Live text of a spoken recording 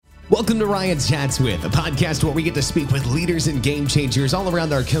Welcome to Ryan Chats With, a podcast where we get to speak with leaders and game changers all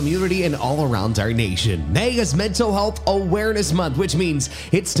around our community and all around our nation. May is Mental Health Awareness Month, which means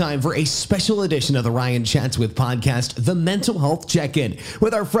it's time for a special edition of the Ryan Chats With podcast, the Mental Health Check-In,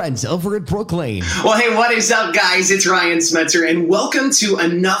 with our friends over at Brooklane. Well, hey, what is up, guys? It's Ryan Smetzer, and welcome to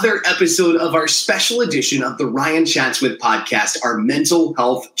another episode of our special edition of the Ryan Chats With podcast, our Mental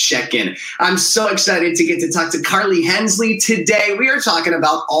Health Check-In. I'm so excited to get to talk to Carly Hensley today. We are talking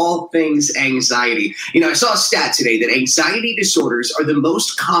about all things anxiety. I saw a stat today that anxiety disorders are the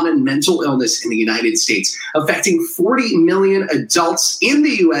most common mental illness in the United States, affecting 40 million adults in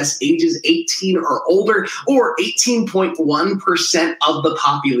the U.S. ages 18 or older, or 18.1% of the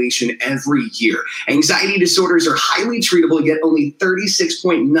population every year. Anxiety disorders are highly treatable, yet only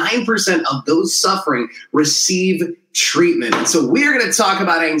 36.9% of those suffering receive treatment. And so we're going to talk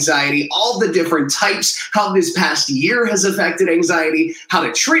about anxiety, all the different types, how this past year has affected anxiety, how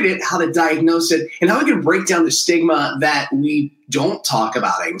to treat it, how to diagnose it, and how we can break down the stigma that we don't talk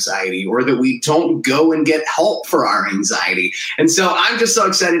about anxiety or that we don't go and get help for our anxiety. And so I'm just so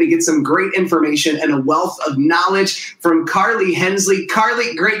excited to get some great information and a wealth of knowledge from Carly Hensley.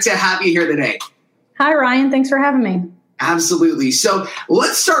 Carly, great to have you here today. Hi, Ryan. Thanks for having me. Absolutely. So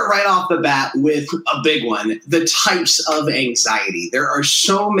let's start right off the bat with a big one, the types of anxiety. There are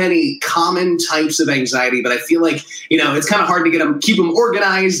so many common types of anxiety, but I feel like, it's kind of hard to keep them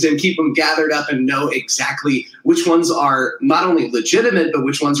organized and keep them gathered up and know exactly which ones are not only legitimate, but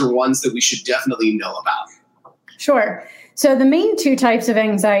which ones are ones that we should definitely know about. Sure. So the main two types of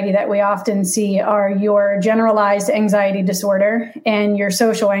anxiety that we often see are your generalized anxiety disorder and your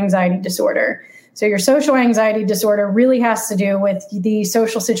social anxiety disorder. So your social anxiety disorder really has to do with the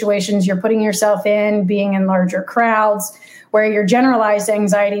social situations you're putting yourself in, being in larger crowds, where your generalized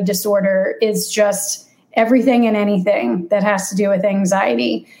anxiety disorder is just everything and anything that has to do with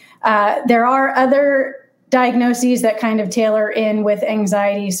anxiety. There are other diagnoses that kind of tailor in with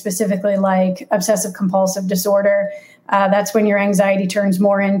anxiety, specifically like obsessive compulsive disorder. That's when your anxiety turns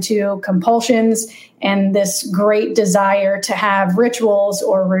more into compulsions and this great desire to have rituals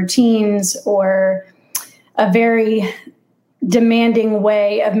or routines or a very demanding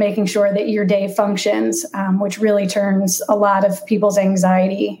way of making sure that your day functions, which really turns a lot of people's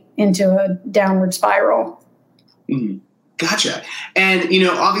anxiety into a downward spiral. Mm-hmm. Gotcha. And,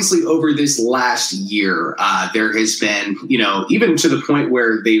 obviously over this last year, there has been, even to the point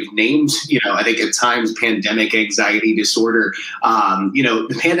where they've named, I think at times pandemic anxiety disorder,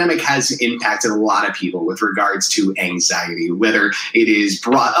 the pandemic has impacted a lot of people with regards to anxiety, whether it is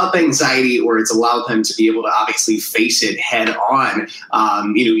brought up anxiety or it's allowed them to be able to obviously face it head on,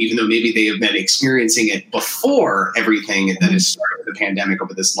 even though maybe they have been experiencing it before everything that has started with the pandemic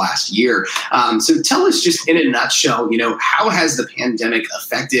over this last year. So tell us just in a nutshell, how has the pandemic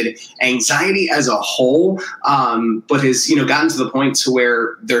affected anxiety as a whole, but has, gotten to the point to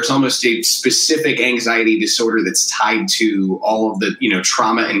where there's almost a specific anxiety disorder that's tied to all of the,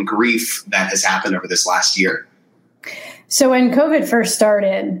 trauma and grief that has happened over this last year? So when COVID first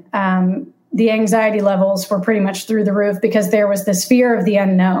started, the anxiety levels were pretty much through the roof because there was this fear of the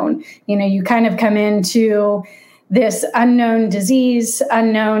unknown. You kind of come into this unknown disease,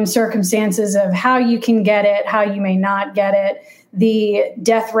 unknown circumstances of how you can get it, how you may not get it, the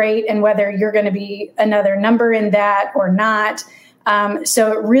death rate, and whether you're going to be another number in that or not.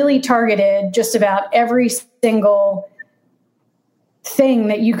 So it really targeted just about every single thing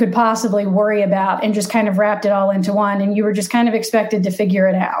that you could possibly worry about and just kind of wrapped it all into one. And you were just kind of expected to figure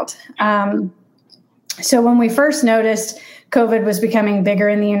it out. So when we first noticed COVID was becoming bigger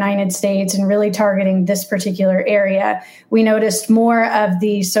in the United States and really targeting this particular area, we noticed more of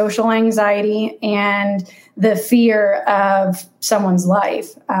the social anxiety and the fear of someone's life,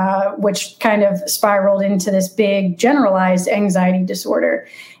 which kind of spiraled into this big generalized anxiety disorder.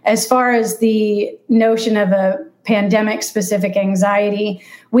 As far as the notion of a pandemic-specific anxiety,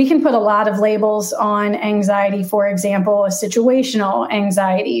 we can put a lot of labels on anxiety. For example, a situational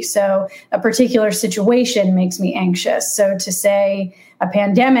anxiety. So a particular situation makes me anxious. So to say a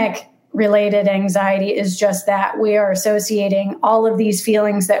pandemic-related anxiety is just that. We are associating all of these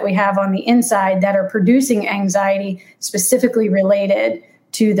feelings that we have on the inside that are producing anxiety specifically related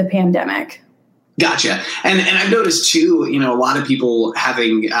to the pandemic. Gotcha. And I've noticed too, a lot of people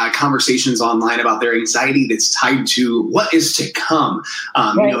having conversations online about their anxiety that's tied to what is to come.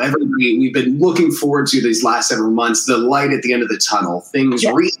 Right. Everybody, we've been looking forward to these last several months, the light at the end of the tunnel, things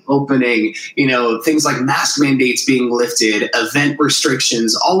reopening, things like mask mandates being lifted, event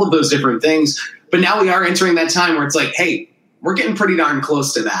restrictions, all of those different things. But now we are entering that time where it's like, hey, we're getting pretty darn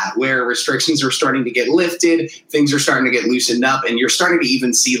close to that, where restrictions are starting to get lifted, things are starting to get loosened up, and you're starting to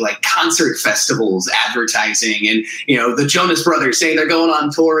even see like concert festivals advertising, and the Jonas Brothers saying they're going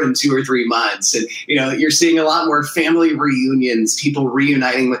on tour in 2 or 3 months, and you're seeing a lot more family reunions, people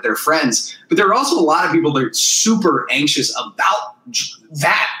reuniting with their friends. But there are also a lot of people that are super anxious about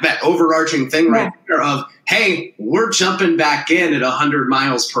that overarching thing right there of, hey, we're jumping back in at 100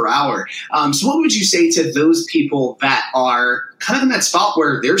 miles per hour. So what would you say to those people that are kind of in that spot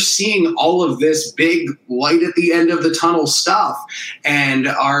where they're seeing all of this big light at the end of the tunnel stuff and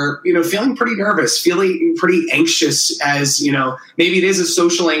are, feeling pretty nervous, feeling pretty anxious, as, maybe it is a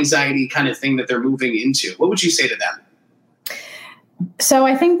social anxiety kind of thing that they're moving into? What would you say to them? So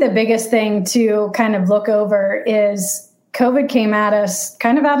I think the biggest thing to kind of look over is COVID came at us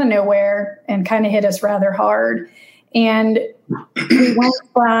kind of out of nowhere and kind of hit us rather hard. And we went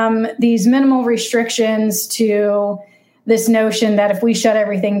from these minimal restrictions to this notion that if we shut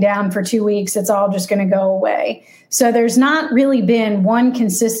everything down for 2 weeks, it's all just going to go away. So there's not really been one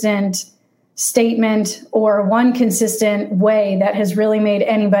consistent statement or one consistent way that has really made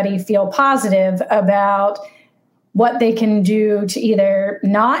anybody feel positive about what they can do to either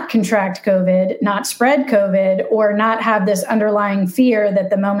not contract COVID, not spread COVID, or not have this underlying fear that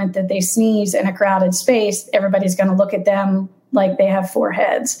the moment that they sneeze in a crowded space, everybody's going to look at them like they have 4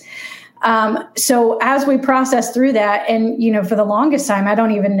 heads. So as we process through that, and, for the longest time, I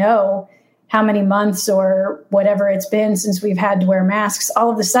don't even know how many months or whatever it's been since we've had to wear masks,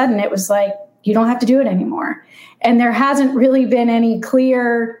 all of a sudden it was like, you don't have to do it anymore. And there hasn't really been any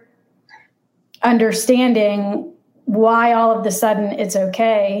clear understanding why all of a sudden it's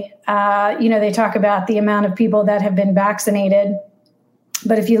okay. They talk about the amount of people that have been vaccinated.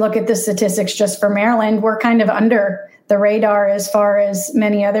 But if you look at the statistics just for Maryland, we're kind of under the radar as far as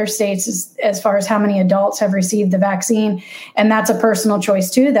many other states, as far as how many adults have received the vaccine. And that's a personal choice,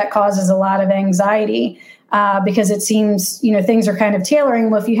 too, that causes a lot of anxiety because it seems, things are kind of tailoring.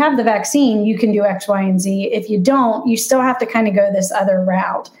 Well, if you have the vaccine, you can do X, Y, and Z. If you don't, you still have to kind of go this other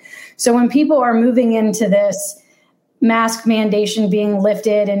route. So when people are moving into this mask mandation being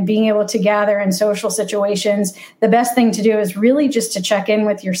lifted and being able to gather in social situations, the best thing to do is really just to check in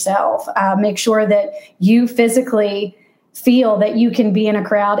with yourself. Make sure that you physically feel that you can be in a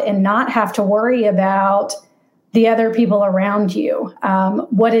crowd and not have to worry about the other people around you,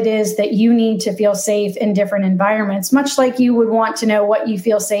 what it is that you need to feel safe in different environments, much like you would want to know what you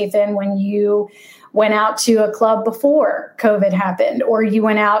feel safe in when you went out to a club before COVID happened, or you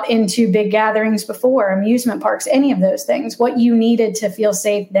went out into big gatherings before, amusement parks, any of those things. What you needed to feel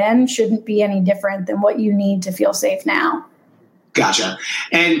safe then shouldn't be any different than what you need to feel safe now. Gotcha.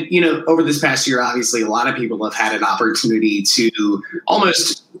 And, over this past year, obviously, a lot of people have had an opportunity to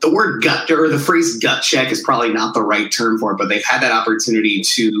almost, the word gut or the phrase gut check is probably not the right term for it, but they've had that opportunity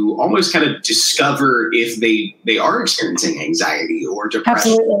to almost kind of discover if they are experiencing anxiety or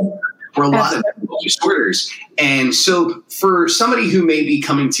depression. Absolutely. For a lot of disorders. And so for somebody who may be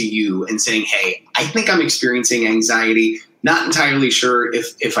coming to you and saying, hey, I think I'm experiencing anxiety, not entirely sure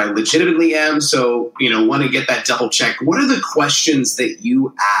if I legitimately am, so, want to get that double check. What are the questions that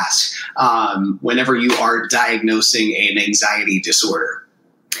you ask whenever you are diagnosing an anxiety disorder?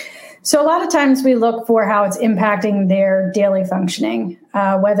 So a lot of times we look for how it's impacting their daily functioning,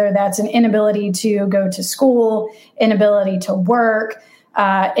 whether that's an inability to go to school, inability to work,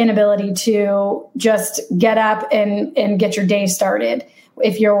 inability to just get up and get your day started.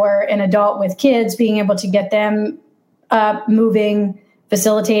 If you're an adult with kids, being able to get them up, moving,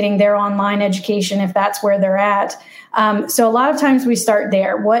 facilitating their online education, if that's where they're at. So a lot of times we start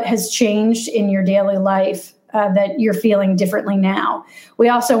there. What has changed in your daily life that you're feeling differently now? We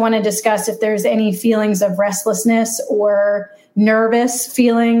also want to discuss if there's any feelings of restlessness or nervous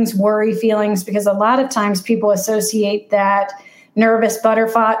feelings, worry feelings, because a lot of times people associate that nervous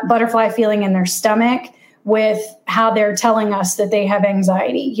butterfly feeling in their stomach with how they're telling us that they have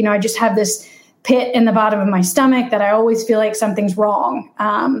anxiety. I just have this pit in the bottom of my stomach that I always feel like something's wrong.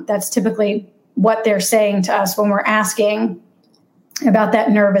 That's typically what they're saying to us when we're asking about that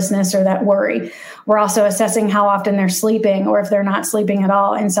nervousness or that worry. We're also assessing how often they're sleeping or if they're not sleeping at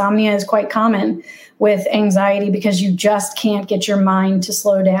all. Insomnia is quite common with anxiety because you just can't get your mind to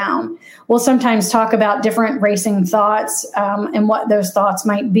slow down. We'll sometimes talk about different racing thoughts and what those thoughts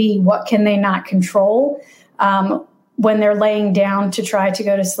might be. What can they not control when they're laying down to try to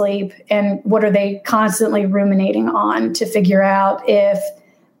go to sleep? And what are they constantly ruminating on to figure out if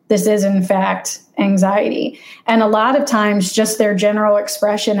this is, in fact, anxiety? And a lot of times just their general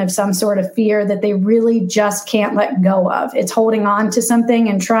expression of some sort of fear that they really just can't let go of. It's holding on to something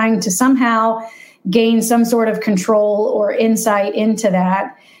and trying to somehow gain some sort of control or insight into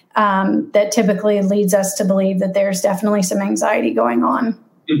that, that typically leads us to believe that there's definitely some anxiety going on.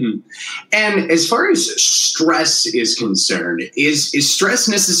 Mm-hmm. And as far as stress is concerned, is stress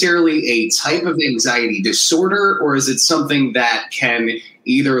necessarily a type of anxiety disorder, or is it something that can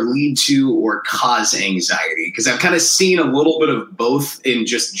either lead to or cause anxiety? Because I've kind of seen a little bit of both in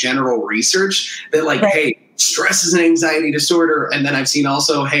just general research that right. Hey, stress is an anxiety disorder. And then I've seen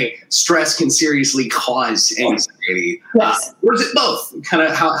also, hey, stress can seriously cause anxiety. Yes. Or is it both? Kind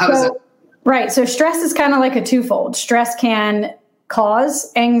of how does that? Right. So stress is kind of like a twofold. Stress can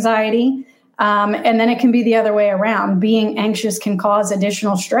cause anxiety, and then it can be the other way around. Being anxious can cause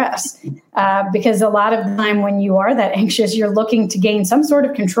additional stress because a lot of the time when you are that anxious, you're looking to gain some sort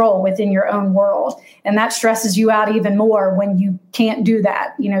of control within your own world. And that stresses you out even more when you can't do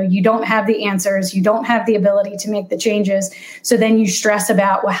that. You don't have the answers. You don't have the ability to make the changes. So then you stress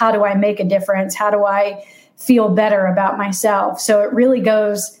about, well, how do I make a difference? How do I feel better about myself? So it really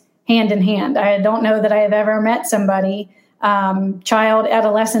goes hand in hand. I don't know that I have ever met somebody, child,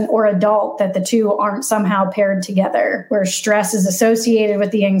 adolescent, or adult, that the two aren't somehow paired together, where stress is associated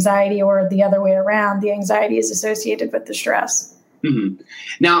with the anxiety, or the other way around, the anxiety is associated with the stress. Mm-hmm.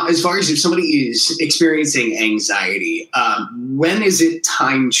 Now, as far as if somebody is experiencing anxiety, when is it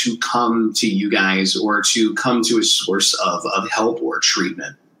time to come to you guys or to come to a source of help or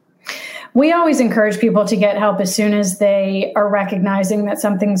treatment? We always encourage people to get help as soon as they are recognizing that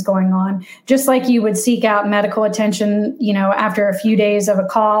something's going on. Just like you would seek out medical attention, after a few days of a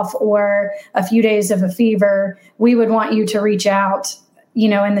cough or a few days of a fever, we would want you to reach out,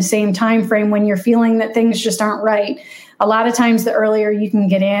 in the same time frame when you're feeling that things just aren't right. A lot of times, the earlier you can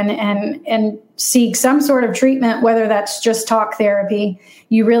get in and seek some sort of treatment, whether that's just talk therapy,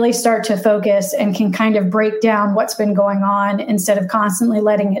 you really start to focus and can kind of break down what's been going on instead of constantly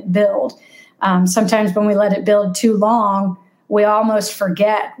letting it build. Sometimes when we let it build too long, we almost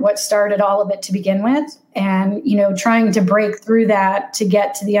forget what started all of it to begin with. And, trying to break through that to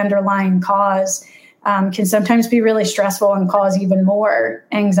get to the underlying cause can sometimes be really stressful and cause even more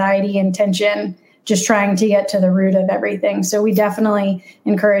anxiety and tension, just trying to get to the root of everything. So we definitely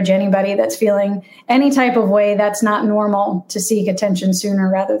encourage anybody that's feeling any type of way that's not normal to seek attention sooner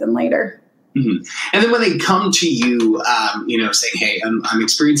rather than later. Mm-hmm. And then when they come to you, saying, hey, I'm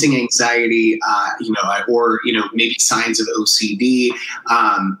experiencing anxiety, or maybe signs of OCD,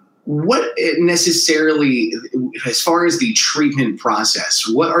 what necessarily, as far as the treatment process,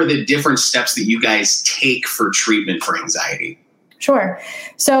 what are the different steps that you guys take for treatment for anxiety? Sure.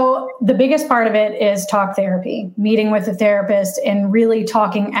 So the biggest part of it is talk therapy, meeting with a therapist and really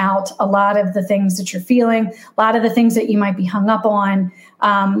talking out a lot of the things that you're feeling, a lot of the things that you might be hung up on,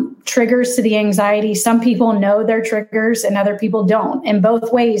 triggers to the anxiety. Some people know their triggers and other people don't. In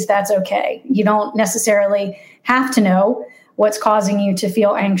both ways, that's okay. You don't necessarily have to know what's causing you to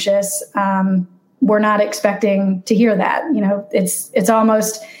feel anxious. We're not expecting to hear that. It's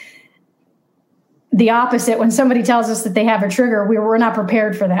almost the opposite. When somebody tells us that they have a trigger, we're not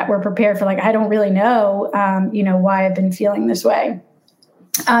prepared for that. We're prepared for I don't really know, why I've been feeling this way.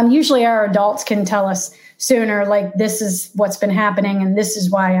 Usually our adults can tell us sooner, this is what's been happening and this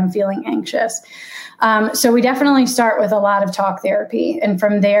is why I'm feeling anxious. So we definitely start with a lot of talk therapy. And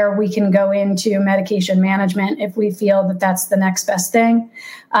from there, we can go into medication management if we feel that that's the next best thing.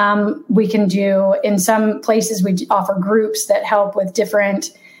 We can do, in some places, we offer groups that help with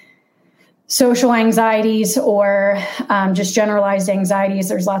different social anxieties or just generalized anxieties.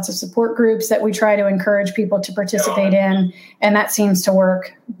 There's lots of support groups that we try to encourage people to participate in, and that seems to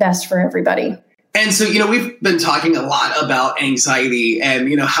work best for everybody. And so, we've been talking a lot about anxiety and,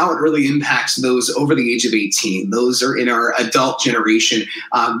 how it really impacts those over the age of 18. Those are in our adult generation.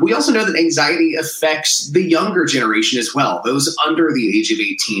 We also know that anxiety affects the younger generation as well, those under the age of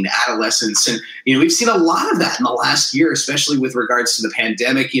 18, adolescents. And, we've seen a lot of that in the last year, especially with regards to the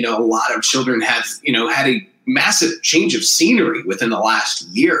pandemic. A lot of children have, had a massive change of scenery within the last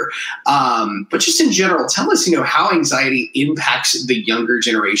year. But just in general, tell us, how anxiety impacts the younger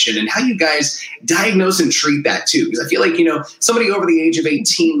generation and how you guys diagnose and treat that too. Because I feel like, somebody over the age of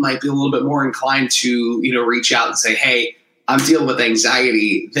 18 might be a little bit more inclined to, reach out and say, hey, I'm dealing with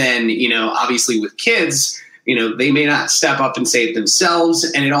anxiety than, obviously with kids, they may not step up and say it themselves.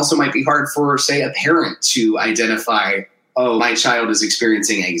 And it also might be hard for, say, a parent to identify, oh, my child is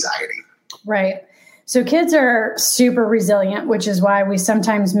experiencing anxiety. Right. So kids are super resilient, which is why we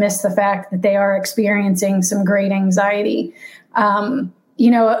sometimes miss the fact that they are experiencing some great anxiety.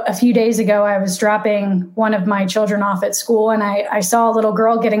 A few days ago, I was dropping one of my children off at school, and I saw a little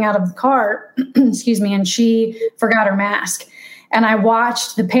girl getting out of the car, and she forgot her mask. And I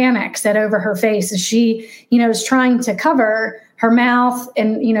watched the panic set over her face as she, is trying to cover her mouth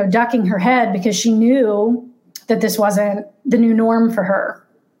and, ducking her head because she knew that this wasn't the new norm for her.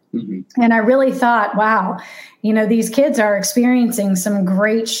 Mm-hmm. And I really thought, wow, these kids are experiencing some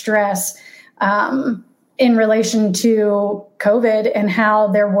great stress in relation to COVID and how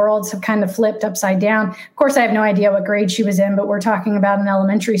their worlds have kind of flipped upside down. Of course, I have no idea what grade she was in, but we're talking about an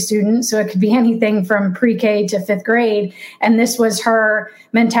elementary student. So it could be anything from pre-K to 5th grade. And this was her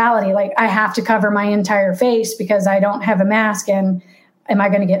mentality. Like, I have to cover my entire face because I don't have a mask. And am I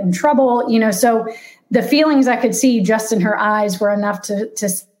going to get in trouble? So the feelings I could see just in her eyes were enough to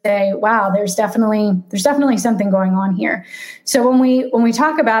say, wow, there's definitely something going on here. So when we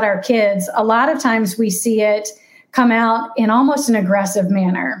talk about our kids, a lot of times we see it come out in almost an aggressive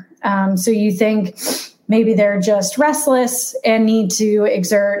manner. So you think maybe they're just restless and need to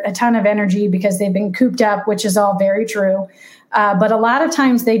exert a ton of energy because they've been cooped up, which is all very true. But a lot of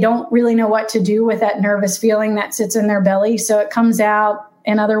times they don't really know what to do with that nervous feeling that sits in their belly. So it comes out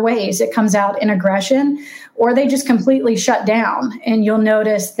in other ways. It comes out in aggression, or they just completely shut down. And you'll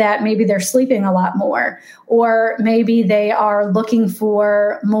notice that maybe they're sleeping a lot more, or maybe they are looking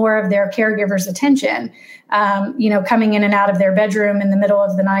for more of their caregiver's attention, coming in and out of their bedroom in the middle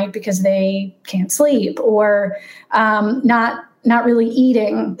of the night because they can't sleep, or not really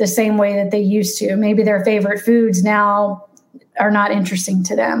eating the same way that they used to. Maybe their favorite foods now are not interesting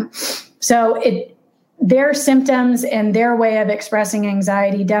to them. So their symptoms and their way of expressing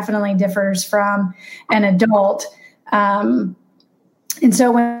anxiety definitely differs from an adult. And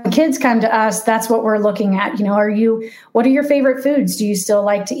so when kids come to us, that's what we're looking at. What are your favorite foods? Do you still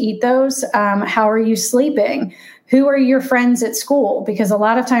like to eat those? How are you sleeping? Who are your friends at school? Because a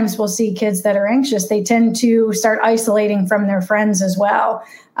lot of times we'll see kids that are anxious, they tend to start isolating from their friends as well,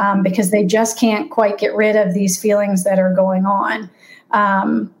 because they just can't quite get rid of these feelings that are going on.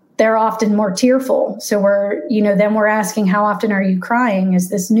 They're often more tearful. So then we're asking, how often are you crying? Is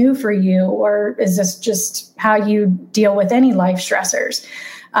this new for you? Or is this just how you deal with any life stressors?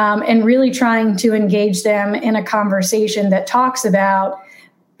 And really trying to engage them in a conversation that talks about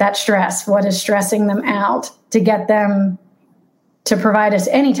that stress, what is stressing them out, to get them to provide us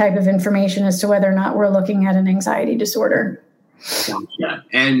any type of information as to whether or not we're looking at an anxiety disorder. Gotcha.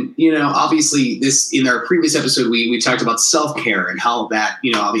 And, obviously in our previous episode, we talked about self-care and how that,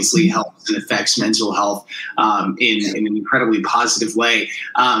 obviously helps and affects mental health in an incredibly positive way.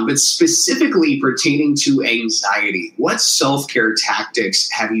 But specifically pertaining to anxiety, what self-care tactics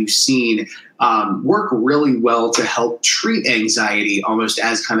have you seen work really well to help treat anxiety almost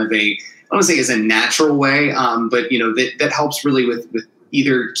as kind of I don't want to say as a natural way, but, that helps really with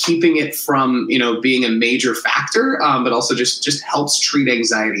either keeping it from, being a major factor, but also just helps treat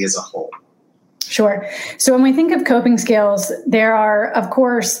anxiety as a whole? Sure. So when we think of coping skills, there are, of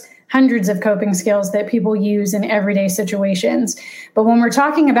course, hundreds of coping skills that people use in everyday situations. But when we're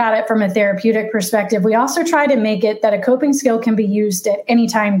talking about it from a therapeutic perspective, we also try to make it that a coping skill can be used at any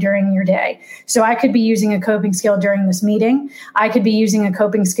time during your day. So I could be using a coping skill during this meeting. I could be using a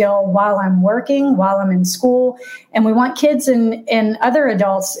coping skill while I'm working, while I'm in school. And we want kids and other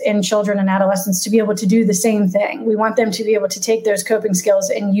adults and children and adolescents to be able to do the same thing. We want them to be able to take those coping skills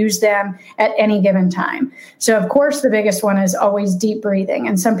and use them at any given time. So of course, the biggest one is always deep breathing.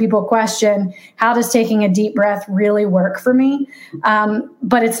 And some people question, how does taking a deep breath really work for me?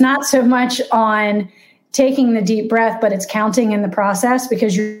 But it's not so much on taking the deep breath, but it's counting in the process,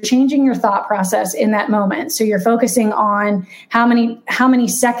 because you're changing your thought process in that moment. So you're focusing on how many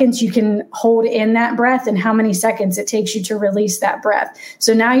seconds you can hold in that breath and how many seconds it takes you to release that breath.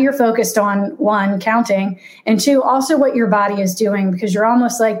 So now you're focused on, one, counting, and two, also what your body is doing, because you're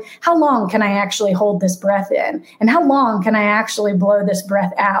almost like, how long can I actually hold this breath in? And how long can I actually blow this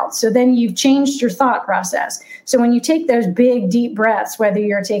breath out? So then you've changed your thought process. So when you take those big, deep breaths, whether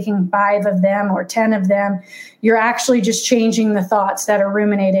you're taking 5 of them or 10 of them, you're actually just changing the thoughts that are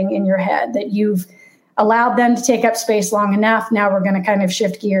ruminating in your head, that you've allowed them to take up space long enough. Now we're going to kind of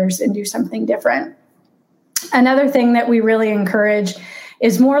shift gears and do something different. Another thing that we really encourage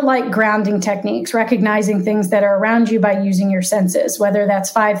is more like grounding techniques, recognizing things that are around you by using your senses, whether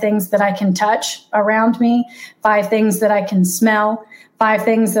that's 5 things that I can touch around me, 5 things that I can smell, 5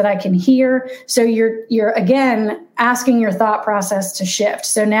 things that I can hear. So you're again asking your thought process to shift.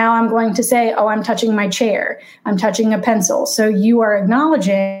 So now I'm going to say, oh, I'm touching my chair. I'm touching a pencil. So you are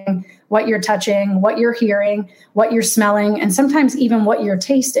acknowledging what you're touching, what you're hearing, what you're smelling, and sometimes even what you're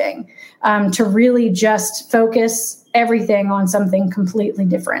tasting, to really just focus everything on something completely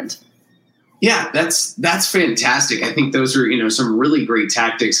different. Yeah, that's fantastic. I think those are, some really great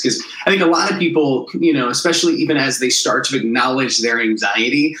tactics, because I think a lot of people, especially even as they start to acknowledge their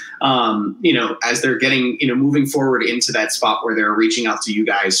anxiety, as they're getting, moving forward into that spot where they're reaching out to you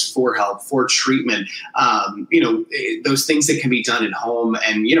guys for help, for treatment, those things that can be done at home,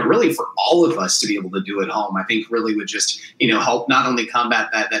 and, really for all of us to be able to do at home, I think really would just, help not only combat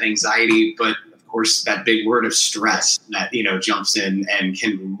that anxiety, but course, that big word of stress that, jumps in and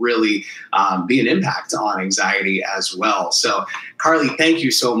can really be an impact on anxiety as well. So, Carly, thank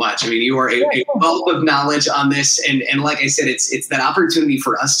you so much. I mean, you are a wealth of knowledge on this. And like I said, it's that opportunity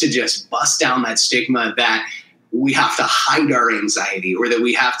for us to just bust down that stigma that we have to hide our anxiety, or that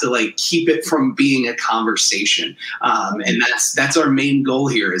we have to keep it from being a conversation. And that's our main goal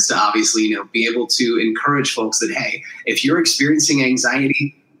here, is to obviously, be able to encourage folks that, hey, if you're experiencing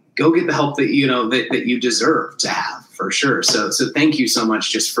anxiety, go get the help that that you deserve to have, for sure. So thank you so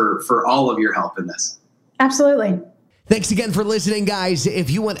much just for all of your help in this. Absolutely. Thanks again for listening, guys. If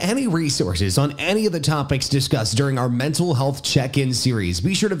you want any resources on any of the topics discussed during our mental health check-in series,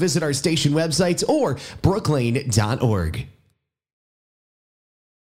 be sure to visit our station websites or brooklane.org.